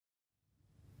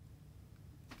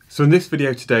So in this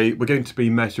video today, we're going to be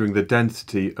measuring the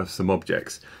density of some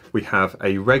objects. We have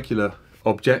a regular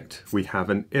object, we have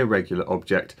an irregular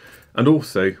object, and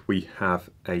also we have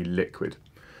a liquid.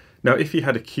 Now, if you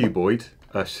had a cuboid,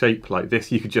 a shape like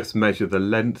this, you could just measure the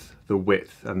length, the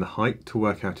width, and the height to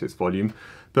work out its volume.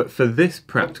 But for this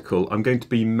practical, I'm going to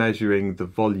be measuring the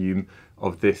volume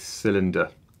of this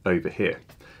cylinder over here.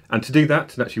 And to do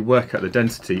that, and actually work out the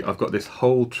density, I've got this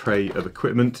whole tray of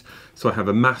equipment. So I have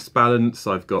a mass balance,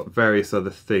 I've got various other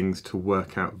things to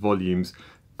work out volumes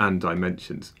and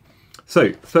dimensions.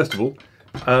 So first of all,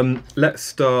 let's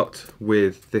start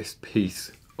with this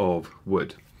piece of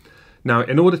wood. Now,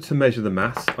 in order to measure the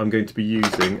mass, I'm going to be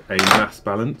using a mass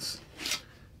balance.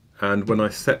 And when I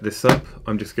set this up,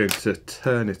 I'm just going to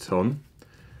turn it on.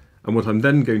 And what I'm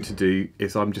then going to do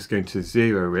is I'm just going to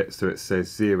zero it so it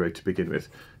says 0 to begin with.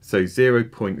 So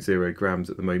 0.0 grams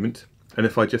at the moment. And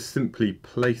if I just simply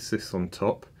place this on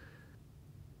top,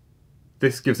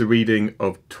 this gives a reading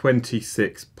of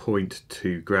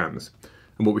 26.2 grams.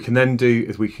 And what we can then do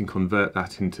is we can convert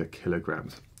that into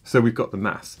kilograms. So we've got the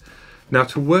mass. Now,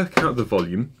 to work out the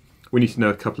volume, we need to know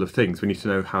a couple of things. We need to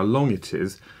know how long it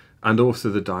is and also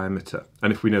the diameter.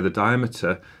 And if we know the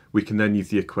diameter, we can then use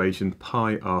the equation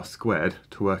pi r squared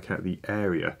to work out the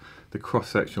area, the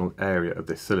cross-sectional area of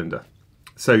this cylinder.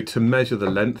 So to measure the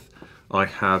length, I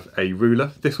have a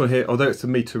ruler. This one here, although it's a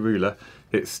meter ruler,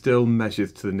 it still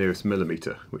measures to the nearest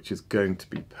millimeter, which is going to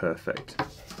be perfect.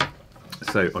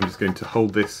 So I'm just going to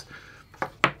hold this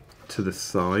to the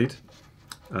side,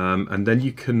 and then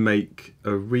you can make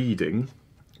a reading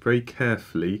very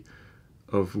carefully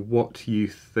of what you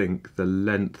think the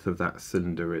length of that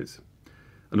cylinder is.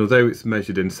 And although it's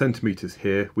measured in centimetres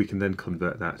here, we can then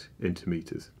convert that into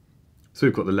metres. So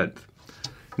we've got the length.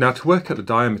 Now, to work out the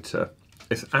diameter,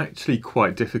 it's actually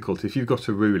quite difficult. If you've got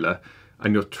a ruler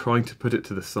and you're trying to put it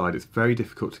to the side, it's very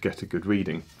difficult to get a good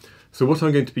reading. So what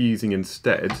I'm going to be using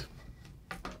instead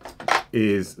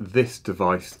is this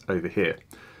device over here.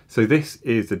 So this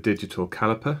is a digital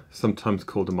caliper, sometimes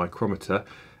called a micrometer.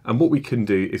 And what we can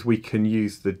do is we can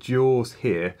use the jaws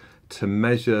here to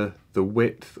measure the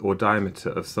width or diameter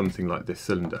of something like this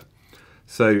cylinder.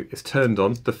 So it's turned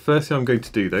on. The first thing I'm going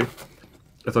to do though,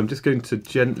 is I'm just going to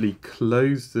gently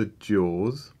close the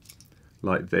jaws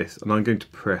like this, and I'm going to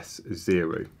press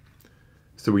 0.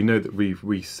 So we know that we've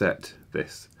reset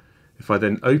this. If I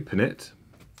then open it,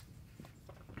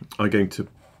 I'm going to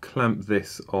clamp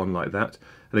this on like that.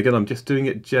 And again, I'm just doing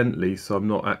it gently, so I'm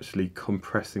not actually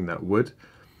compressing that wood.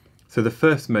 So the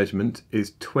first measurement is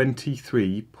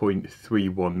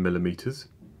 23.31 millimeters,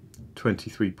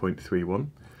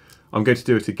 23.31. I'm going to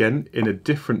do it again in a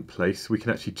different place. We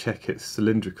can actually check it's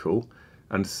cylindrical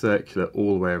and circular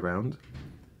all the way around.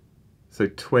 So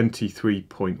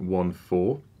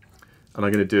 23.14. And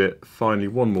I'm going to do it finally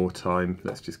one more time.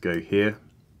 Let's just go here.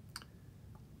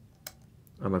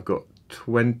 And I've got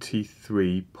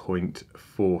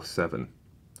 23.47.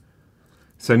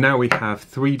 So now we have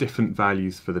 3 different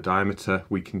values for the diameter.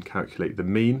 We can calculate the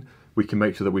mean. We can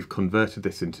make sure that we've converted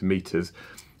this into meters.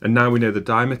 And now we know the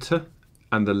diameter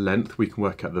and the length, we can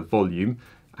work out the volume.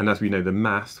 And as we know the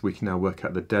mass, we can now work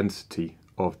out the density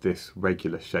of this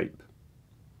regular shape.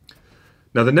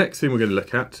 Now the next thing we're going to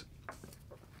look at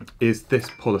is this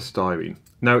polystyrene.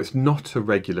 Now it's not a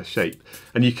regular shape,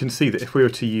 and you can see that if we were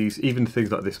to use even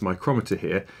things like this micrometer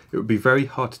here, it would be very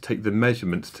hard to take the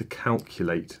measurements to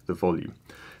calculate the volume.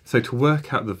 So to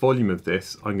work out the volume of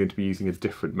this, I'm going to be using a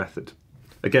different method.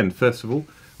 Again, first of all,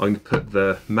 I'm going to put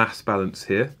the mass balance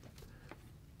here.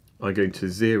 I'm going to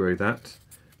zero that,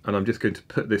 and I'm just going to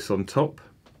put this on top.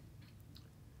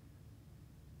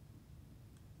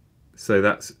 So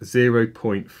that's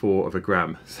 0.4 of a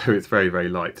gram, so it's very, very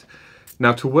light.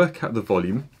 Now, to work out the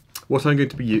volume, what I'm going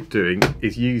to be doing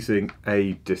is using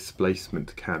a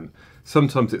displacement can.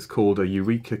 Sometimes it's called a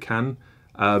eureka can.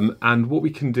 And what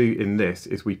we can do in this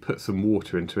is we put some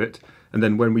water into it. And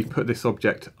then when we put this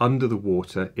object under the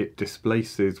water, it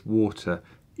displaces water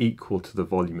equal to the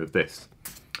volume of this.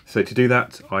 So to do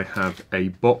that, I have a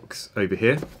box over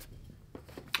here.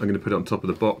 I'm going to put it on top of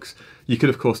the box. You could,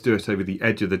 of course, do it over the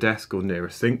edge of the desk or near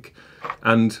a sink.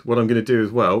 And what I'm going to do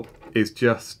as well is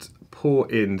just pour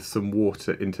in some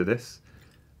water into this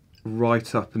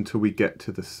right up until we get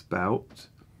to the spout,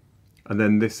 and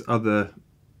then this other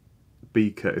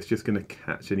beaker is just going to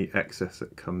catch any excess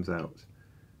that comes out.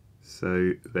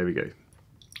 So there we go.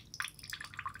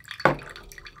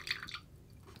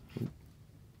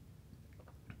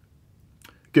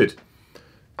 Good.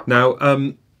 Now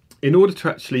In order to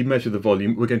actually measure the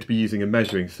volume, we're going to be using a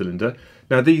measuring cylinder.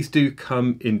 Now these do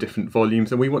come in different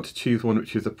volumes and we want to choose one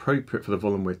which is appropriate for the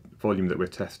volume that we're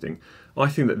testing. I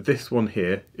think that this one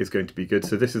here is going to be good.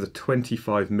 So this is a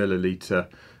 25 milliliter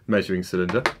measuring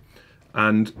cylinder.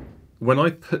 And when I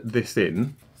put this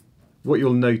in, what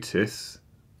you'll notice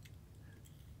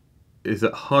is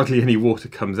that hardly any water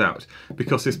comes out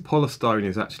because this polystyrene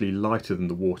is actually lighter than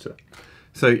the water.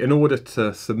 So in order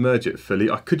to submerge it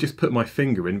fully, I could just put my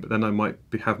finger in, but then I might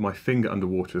have my finger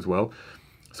underwater as well.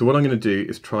 So what I'm going to do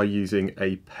is try using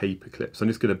a paper clip. So I'm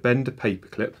just going to bend a paper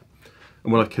clip,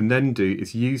 and what I can then do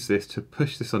is use this to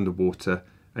push this underwater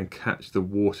and catch the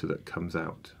water that comes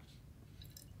out.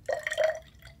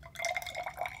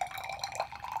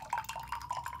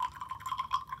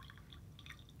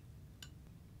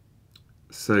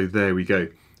 So there we go.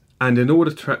 And in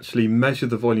order to actually measure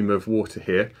the volume of water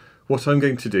here, what I'm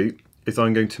going to do is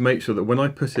I'm going to make sure that when I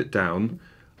put it down,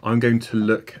 I'm going to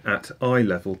look at eye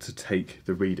level to take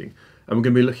the reading. And we're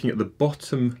going to be looking at the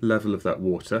bottom level of that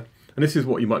water. And this is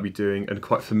what you might be doing and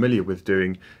quite familiar with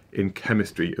doing in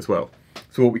chemistry as well.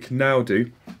 So what we can now do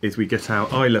is we get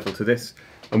our eye level to this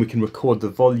and we can record the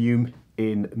volume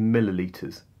in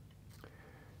millilitres.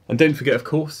 And don't forget, of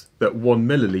course, that 1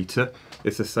 milliliter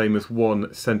is the same as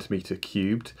 1 centimetre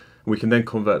cubed. And we can then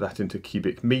convert that into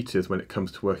cubic metres when it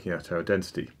comes to working out our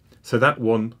density. So that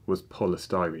one was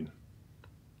polystyrene.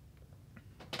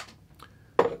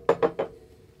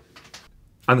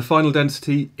 And the final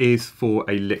density is for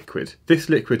a liquid. This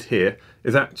liquid here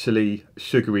is actually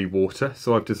sugary water.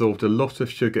 So I've dissolved a lot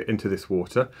of sugar into this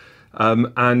water.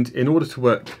 And in order to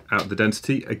work out the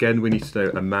density, again, we need to know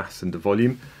a mass and a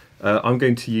volume. I'm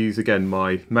going to use, again,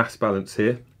 my mass balance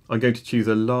here. I'm going to choose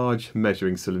a large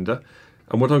measuring cylinder.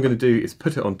 And what I'm going to do is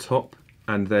put it on top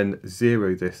and then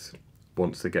zero this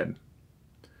once again.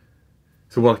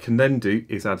 So what I can then do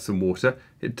is add some water.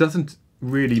 It doesn't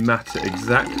really matter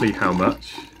exactly how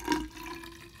much.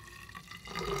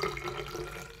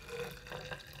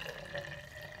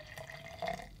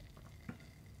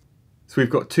 So we've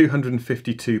got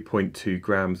 252.2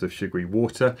 grams of sugary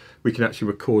water. We can actually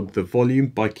record the volume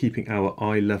by keeping our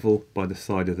eye level by the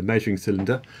side of the measuring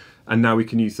cylinder. And now we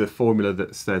can use the formula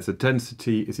that says the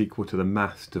density is equal to the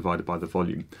mass divided by the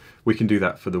volume. We can do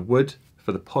that for the wood,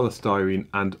 for the polystyrene,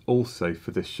 and also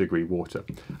for this sugary water.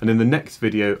 And in the next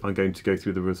video, I'm going to go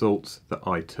through the results that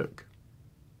I took.